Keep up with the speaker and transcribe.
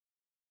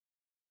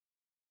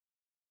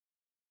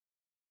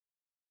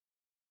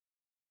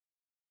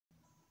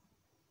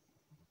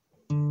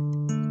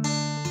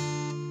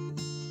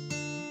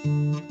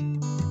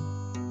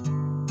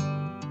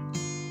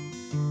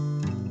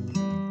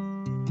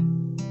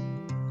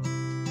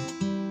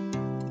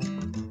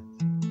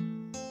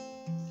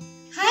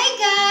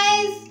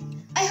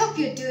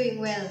doing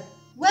well.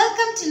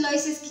 Welcome to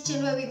Loise's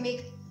Kitchen, where we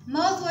make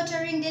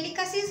mouth-watering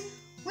delicacies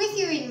with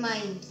you in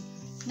mind.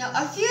 Now,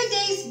 a few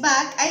days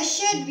back, I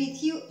shared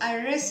with you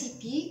a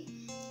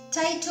recipe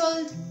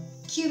titled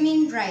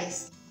cumin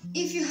rice.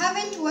 If you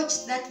haven't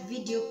watched that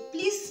video,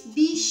 please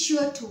be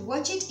sure to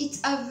watch it. It's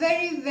a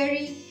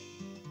very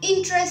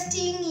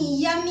interesting,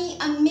 yummy,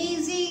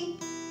 amazing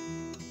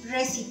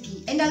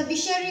recipe, and I'll be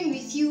sharing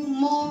with you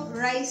more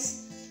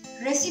rice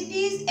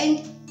recipes,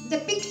 and the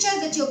picture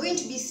that you're going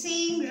to be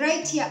seeing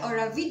right here, or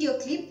a video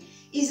clip,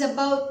 is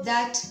about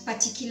that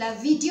particular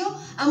video.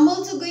 I'm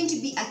also going to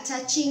be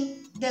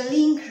attaching the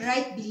link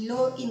right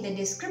below in the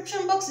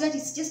description box. That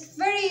is just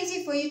very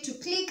easy for you to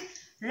click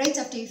right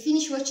after you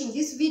finish watching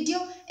this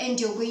video, and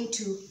you're going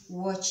to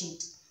watch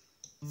it.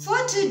 For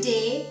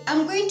today,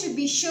 I'm going to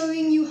be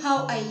showing you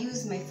how I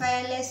use my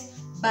Fireless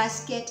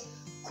basket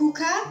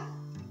cooker.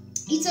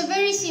 It's a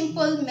very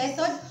simple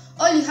method.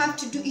 All you have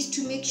to do is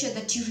to make sure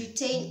that you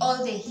retain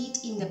all the heat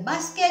in the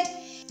basket.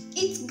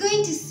 It's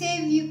going to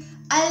save you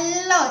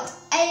a lot,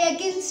 I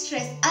again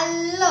stress,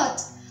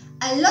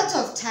 a lot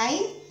of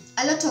time,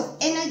 a lot of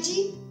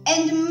energy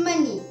and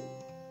money.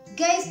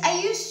 Guys,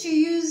 I used to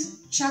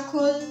use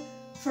charcoal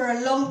for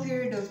a long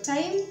period of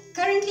time.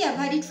 Currently, I've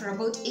had it for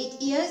about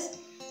 8 years,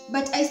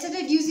 but I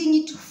started using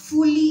it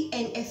fully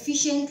and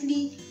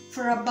efficiently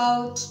for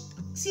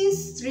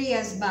since 3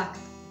 years back.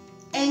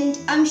 And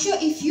I'm sure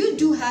if you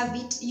do have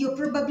it, you're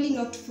probably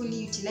not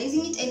fully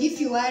utilizing it, and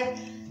if you are,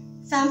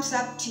 thumbs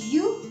up to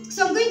you.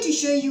 So I'm going to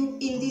show you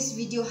in this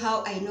video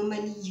how I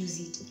normally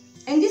use it.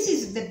 And this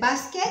is the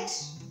basket.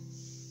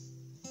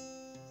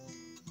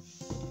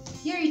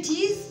 Here it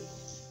is.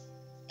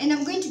 And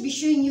I'm going to be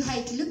showing you how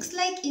it looks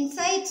like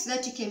inside so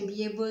that you can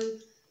be able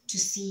to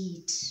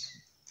see it.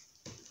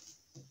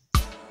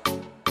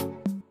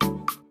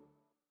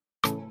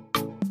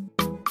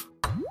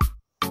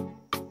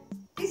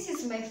 This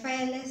is my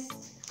Fireless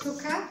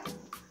cooker.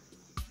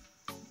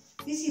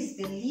 This is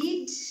the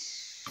lid,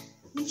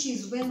 which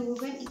is well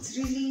woven. It's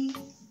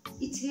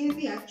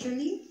heavy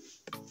actually.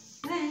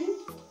 And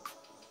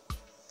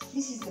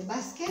this is the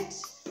basket.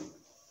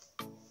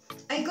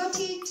 I got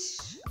it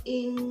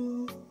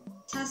in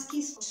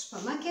Tusky's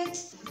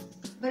supermarket,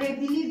 but I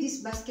believe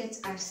these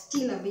baskets are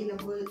still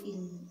available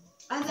in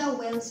other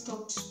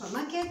well-stocked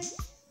supermarkets.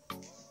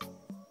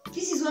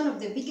 This is one of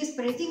the biggest,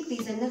 but I think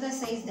there's another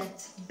size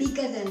that's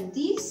bigger than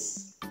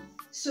this.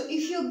 So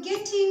if you're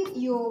getting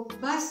your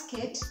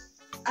basket,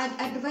 I'd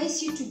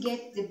advise you to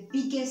get the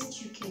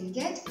biggest you can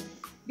get,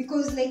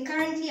 because like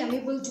currently I'm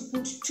able to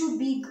put 2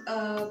 big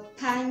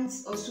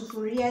pans or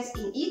sufurias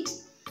in it.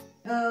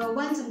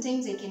 One,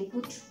 sometimes I can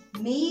put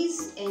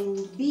maize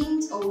and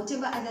beans or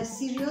whatever other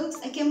cereals.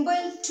 I can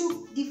boil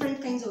 2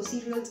 different kinds of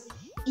cereals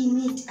in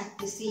it at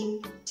the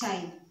same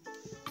time.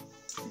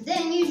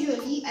 Then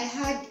usually I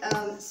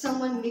had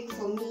someone make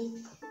for me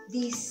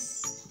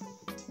these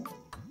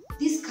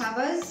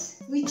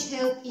covers, which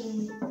help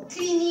in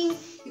cleaning,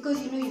 because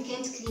you know you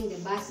can't clean the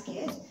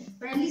basket,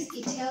 but at least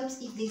it helps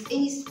if there's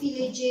any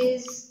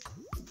spillages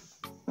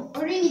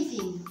or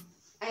anything.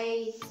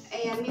 I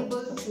am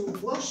able to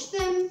wash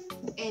them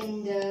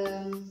and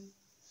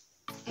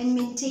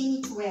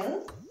maintain it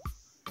well.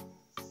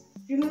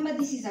 Remember,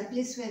 this is a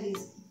place where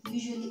there's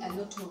usually a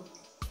lot of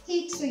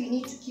heat, so you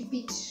need to keep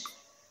it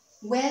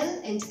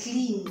well and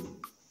clean.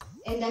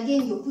 And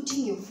again, you're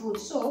putting your food,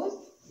 so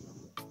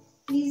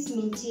please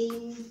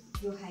maintain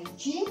your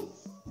hygiene.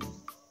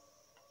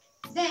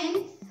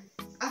 Then,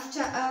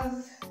 after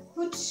I've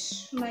put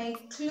my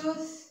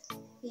cloth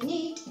in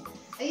it,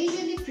 I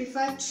usually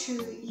prefer to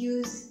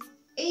use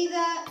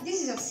either,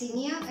 this is a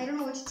senior, I don't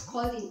know what it's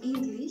called in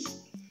English,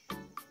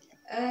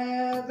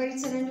 but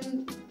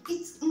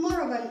it's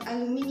more of an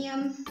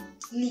aluminium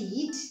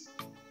lid.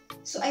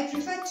 So I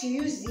prefer to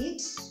use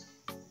it,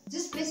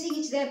 just placing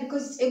it there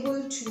because it's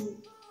able to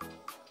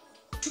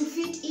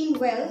fit in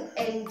well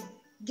and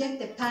get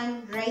the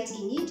pan right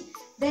in it.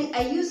 Then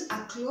I use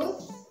a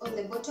cloth on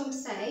the bottom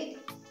side.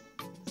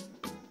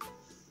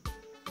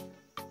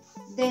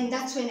 Then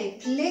that's when I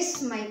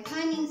place my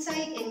pan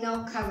inside and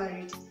now cover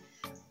it.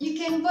 You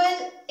can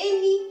boil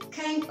any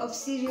kind of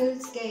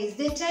cereals, guys.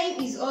 The time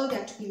is all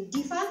that will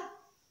differ.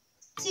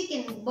 So you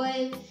can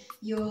boil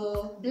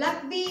your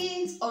black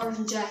beans,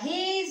 orange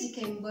haze, you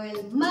can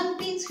boil mung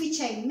beans, which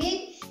I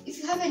made. If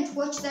you haven't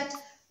watched that,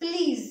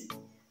 please,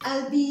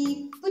 I'll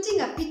be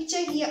putting a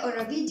picture here or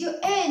a video,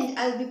 and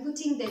I'll be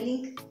putting the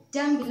link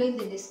down below in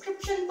the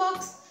description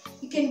box.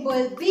 You can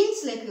boil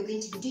beans like we're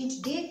going to be doing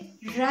today,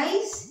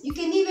 rice. You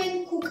can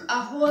even cook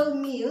a whole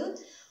meal.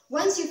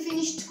 Once you've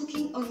finished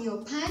cooking on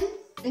your pan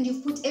and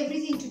you've put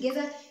everything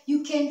together,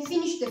 you can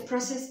finish the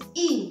process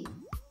in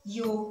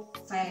your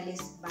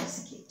Fireless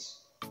basket.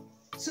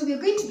 So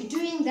we're going to be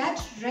doing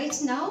that right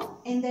now,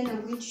 and then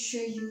I'm going to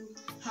show you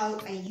how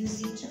I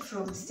use it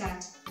from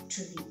start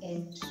to the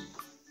end.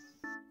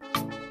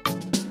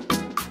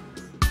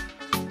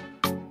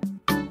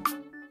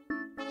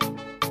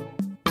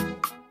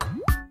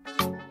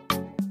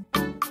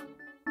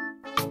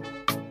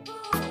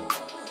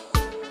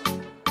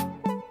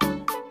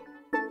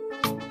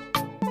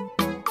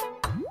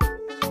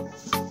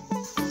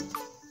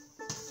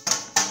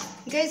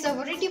 Guys, I've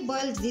already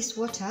boiled this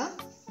water,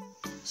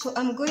 so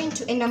I'm going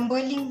to, and I'm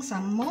boiling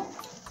some more,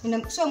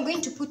 and so I'm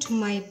going to put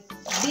my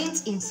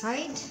beans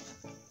inside.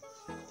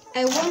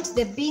 I want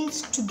the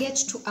beans to get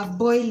to a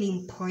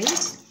boiling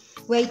point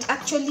where it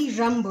actually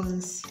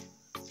rumbles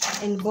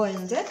and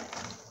boils.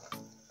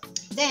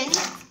 Then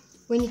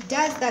when it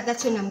does that,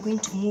 that's when I'm going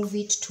to move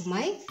it to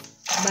my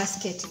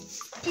basket.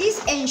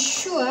 Please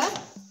ensure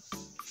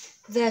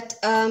that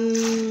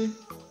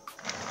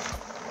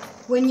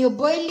when you're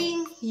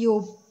boiling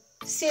your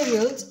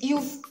cereals,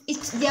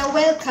 they are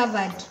well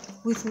covered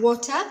with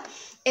water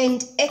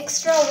and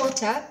extra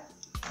water,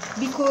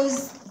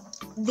 because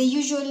they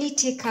usually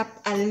take up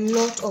a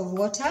lot of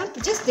water,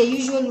 just the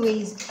usual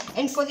ways.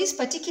 And for these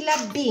particular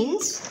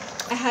beans,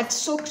 I had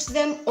soaked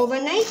them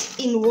overnight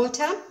in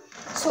water,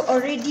 so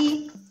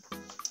already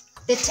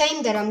the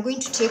time that I'm going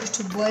to take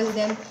to boil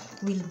them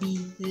will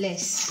be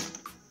less.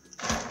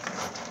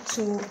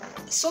 So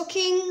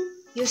soaking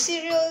your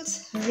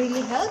cereals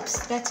really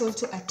helps. That's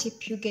also a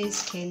tip you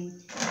guys can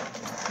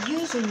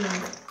use when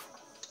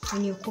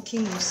you're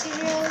cooking your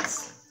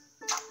cereals.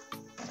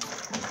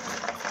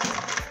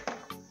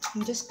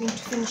 I'm just going to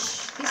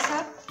finish this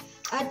up,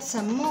 add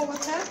some more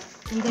water,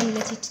 and then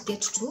let it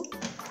get to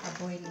a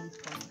boiling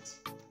point.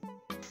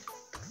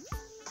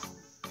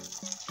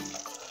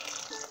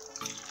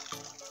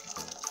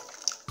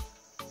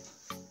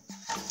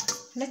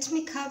 Let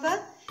me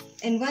cover,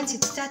 and once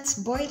it starts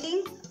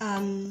boiling,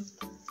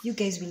 you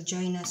guys will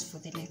join us for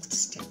the next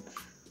step.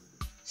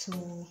 So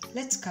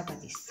let's cover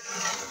this.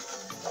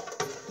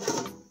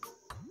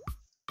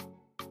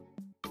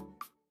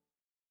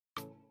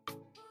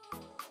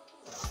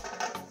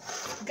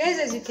 Guys,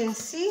 as you can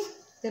see,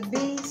 the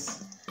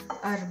beans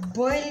are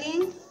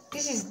boiling.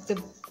 This is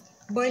the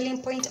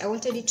boiling point I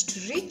wanted it to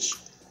reach.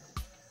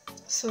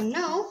 So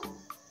now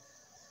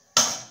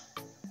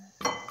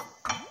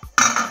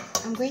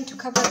I'm going to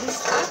cover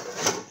this up,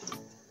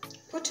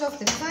 put off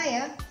the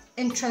fire,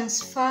 and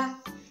transfer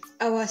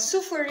our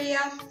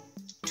sufuria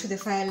to the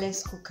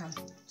Fireless cooker.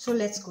 So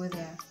let's go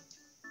there.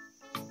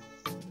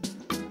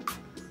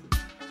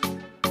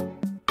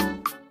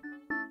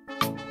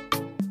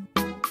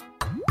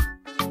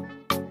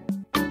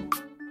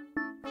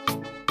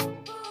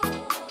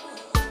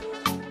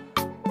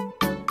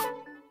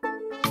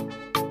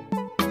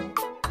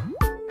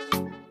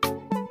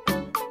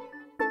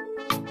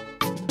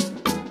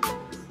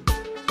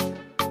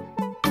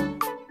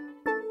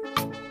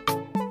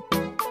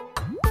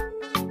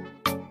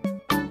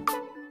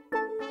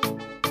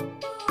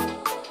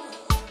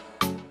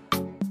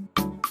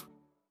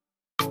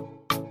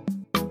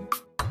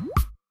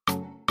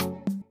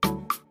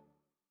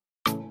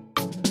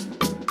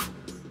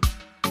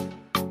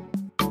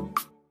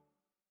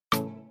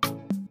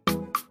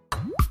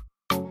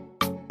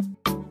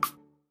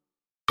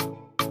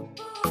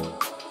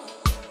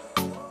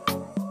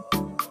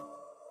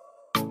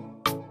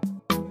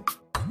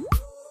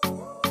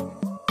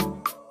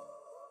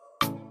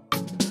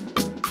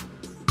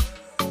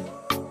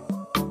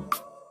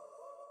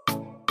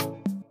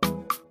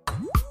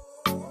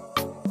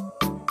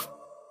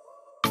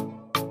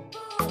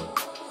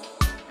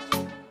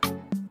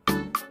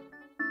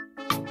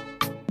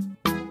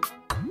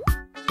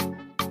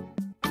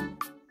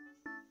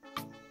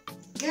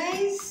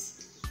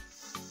 Guys,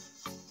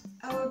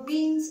 our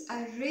beans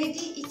are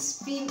ready.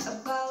 It's been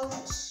about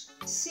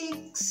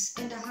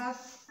 6.5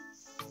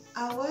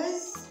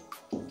 hours,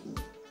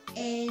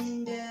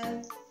 and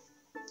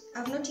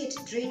I've not yet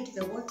drained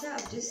the water.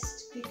 I've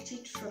just picked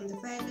it from the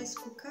Fireless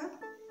cooker.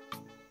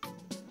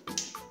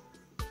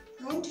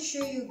 I want to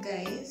show you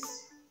guys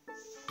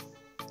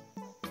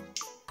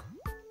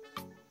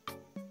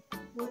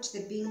what the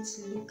beans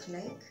look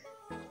like.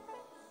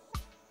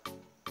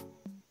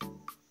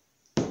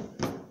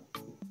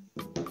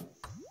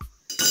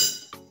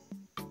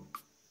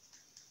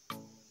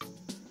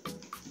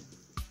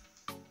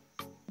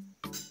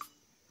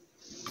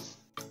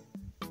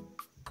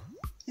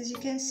 As you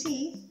can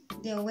see,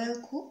 they are well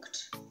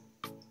cooked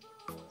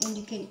and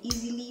you can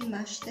easily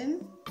mash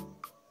them.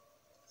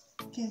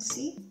 You can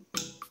see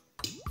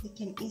they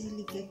can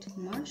easily get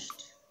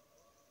mashed.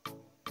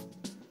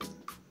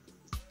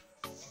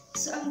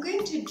 So I'm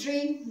going to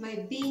drain my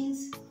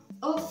beans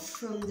off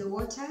from the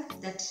water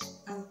that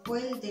I've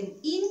boiled them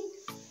in,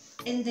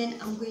 and then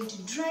I'm going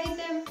to dry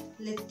them,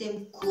 let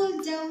them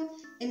cool down,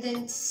 and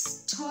then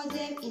store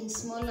them in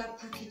smaller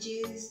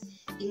packages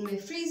in my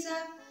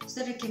freezer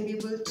so that I can be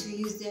able to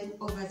use them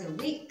over the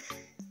week.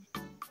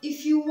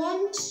 If you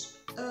want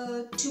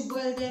to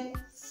boil them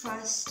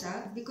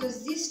faster,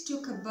 because this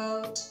took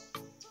about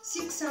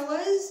 6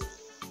 hours,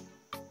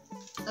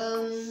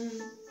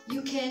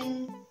 you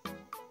can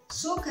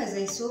soak as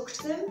I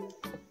soaked them.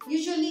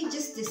 Usually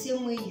just the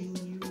same way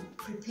you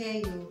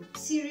prepare your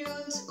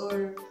cereals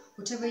or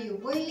whatever you're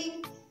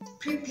boiling,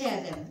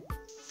 prepare them.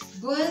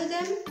 Boil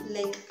them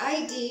like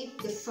I did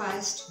the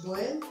first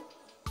boil.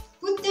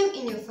 Put them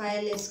in your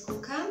Fireless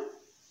cooker.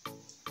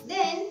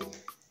 Then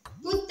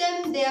put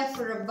them there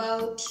for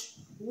about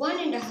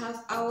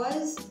 1.5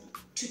 hours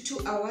to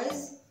 2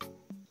 hours.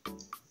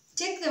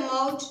 Take them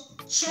out,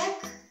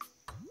 check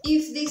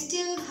if they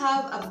still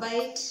have a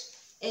bite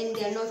and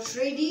they are not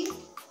ready.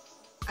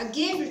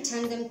 Again,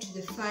 return them to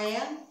the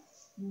fire.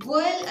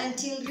 Boil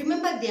until,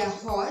 remember they are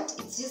hot,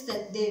 it's just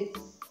that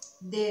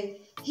the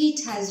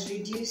heat has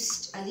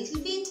reduced a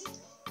little bit.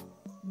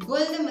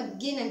 Boil them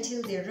again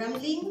until they're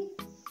rumbling.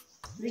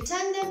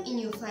 Return them in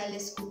your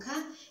fireless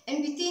cooker, and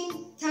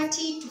within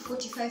 30 to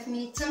 45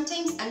 minutes,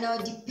 sometimes an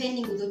hour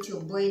depending on what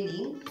you're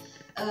boiling,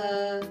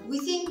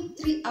 within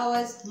 3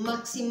 hours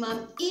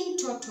maximum in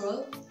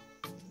total,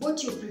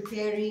 what you're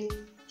preparing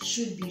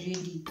should be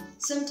ready.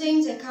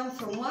 Sometimes I come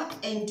from work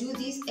and do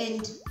this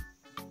and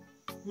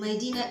my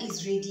dinner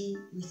is ready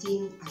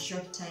within a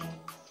short time.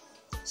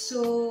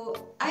 So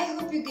I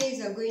hope you guys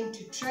are going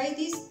to try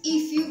this.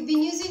 If you've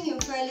been using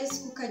your fireless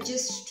cooker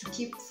just to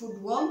keep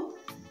food warm,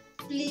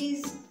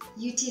 please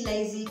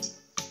utilize it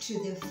to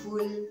the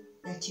full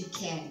that you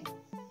can.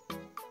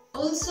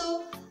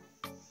 Also,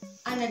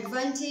 an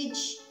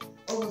advantage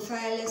of a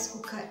fireless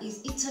cooker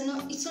is it's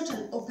not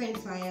an open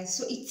fire,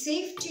 so it's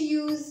safe to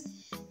use.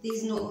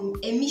 There's no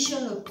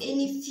emission of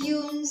any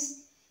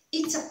fumes.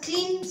 It's a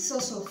clean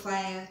source of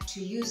fire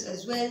to use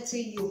as well, so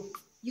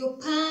your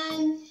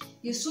pan,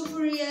 your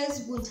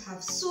sufurias won't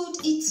have soot.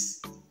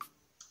 It's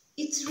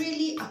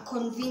really a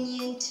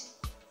convenient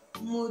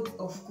mode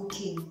of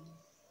cooking.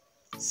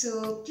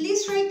 So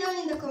please write down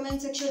in the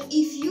comment section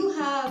if you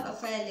have a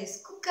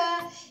fireless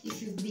cooker,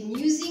 if you've been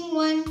using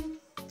one,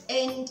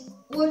 and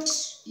what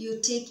your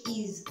take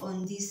is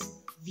on this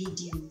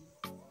video.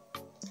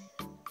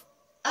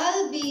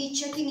 I'll be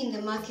checking in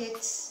the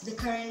markets, the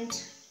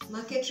current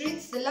market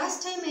rates. The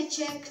last time I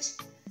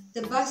checked,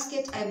 the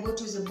basket I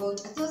bought was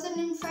about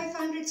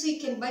 1,500, so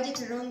you can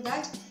budget around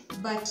that,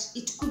 but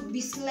it could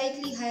be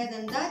slightly higher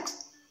than that,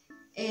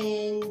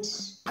 and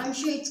I'm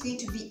sure it's going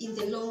to be in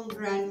the long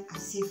run a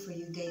save for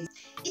you guys.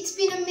 It's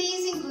been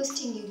amazing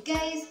hosting you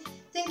guys.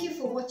 Thank you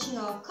for watching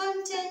our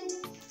content,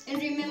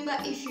 and remember,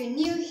 if you're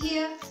new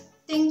here,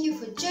 thank you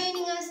for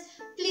joining us.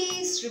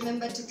 Please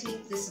remember to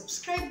click the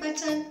subscribe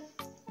button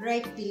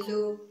right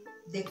below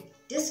the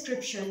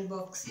description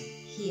box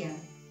here.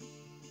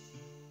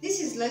 This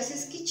is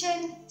Loise's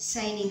Kitchen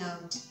signing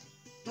out.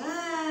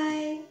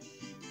 Bye!